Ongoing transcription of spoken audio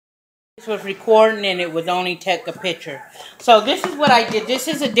This was recording and it would only take a picture. So this is what I did. This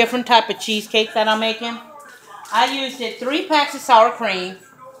is a different type of cheesecake that I'm making. I used 3 packs of sour cream,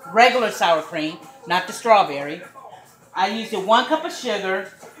 regular sour cream, not the strawberry. I used 1 cup of sugar,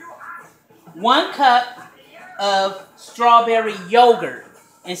 1 cup of strawberry yogurt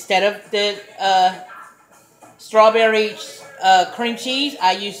instead of the strawberry cream cheese.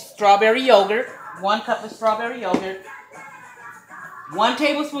 I used strawberry yogurt, 1 cup of strawberry yogurt, 1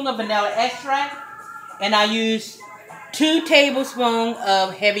 tablespoon of vanilla extract, and I use 2 tablespoons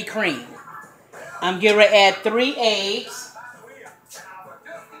of heavy cream. I'm getting ready to add 3 eggs.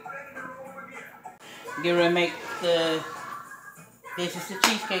 Get ready to make this is the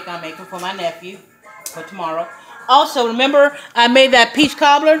cheesecake I'm making for my nephew for tomorrow. Also, remember I made that peach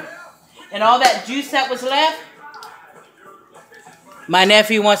cobbler and all that juice that was left? My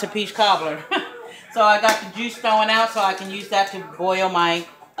nephew wants a peach cobbler. So I got the juice thrown out so I can use that to boil my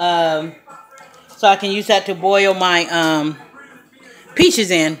peaches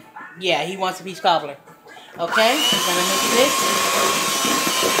in. Yeah, he wants a peach cobbler. Okay, I'm gonna mix this.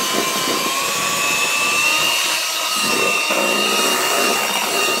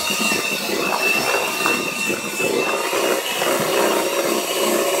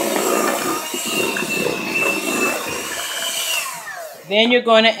 Then you're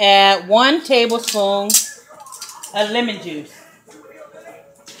going to add 1 tablespoon of lemon juice.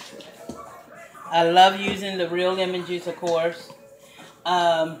 I love using the real lemon juice, of course.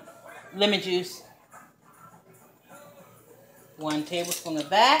 Lemon juice. 1 tablespoon of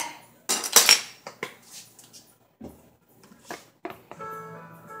that.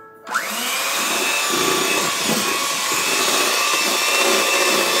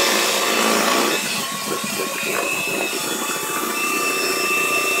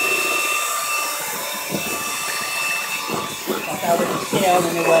 I would just tell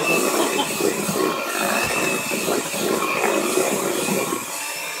and it wasn't.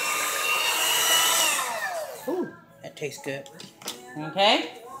 Ooh, that tastes good. Okay.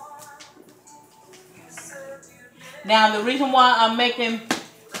 Now the reason why I'm making,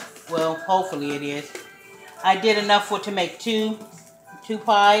 well, hopefully it is, I did enough to make two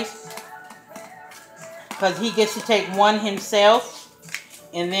pies, because he gets to take 1 himself,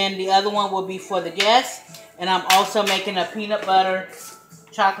 and then the other one will be for the guests. And I'm also making a peanut butter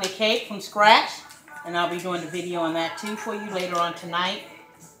chocolate cake from scratch. And I'll be doing the video on that too for you later on tonight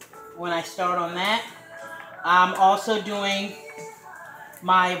when I start on that. I'm also doing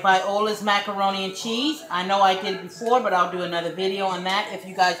my Viola's macaroni and cheese. I know I did it before, but I'll do another video on that if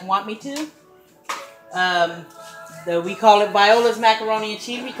you guys want me to. We call it Viola's macaroni and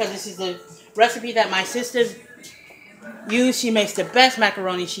cheese because this is the recipe that my sister used. She makes the best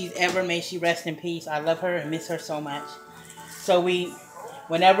macaroni she's ever made. She rests in peace. I love her and miss her so much. So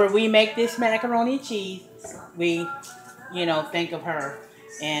whenever we make this macaroni and cheese, we, think of her,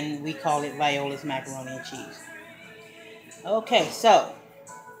 and we call it Viola's macaroni and cheese. Okay, so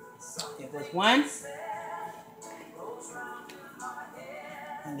there goes 1,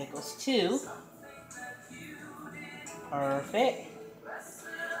 and there goes 2. Perfect.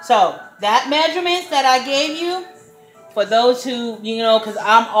 So that measurements that I gave you, for those who, because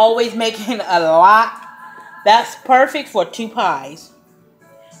I'm always making a lot, that's perfect for 2 pies.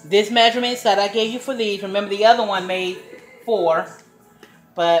 This measurements that I gave you for these, remember the other one made 4,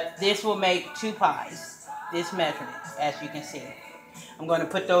 but this will make 2 pies. This measurement, as you can see. I'm going to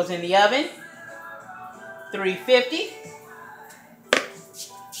put those in the oven, 350,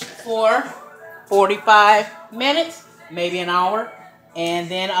 for 45 minutes, maybe an hour. And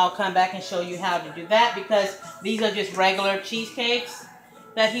then I'll come back and show you how to do that, because these are just regular cheesecakes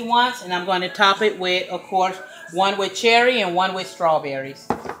that he wants. And I'm going to top it with, of course, 1 with cherry and 1 with strawberries.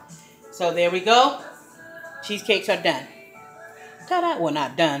 So there we go. Cheesecakes are done. Ta-da! Well,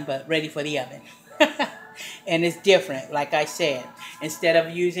 not done, but ready for the oven. And it's different, like I said. Instead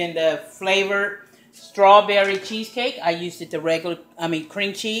of using the flavored strawberry cheesecake, I used it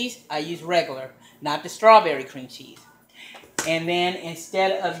cream cheese. I use regular, not the strawberry cream cheese. And then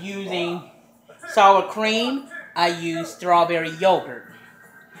instead of using sour cream, I use strawberry yogurt.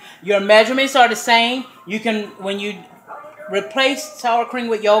 Your measurements are the same. You can, when you replace sour cream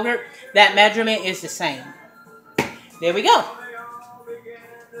with yogurt, that measurement is the same. There we go.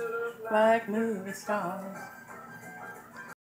 Like movie stars.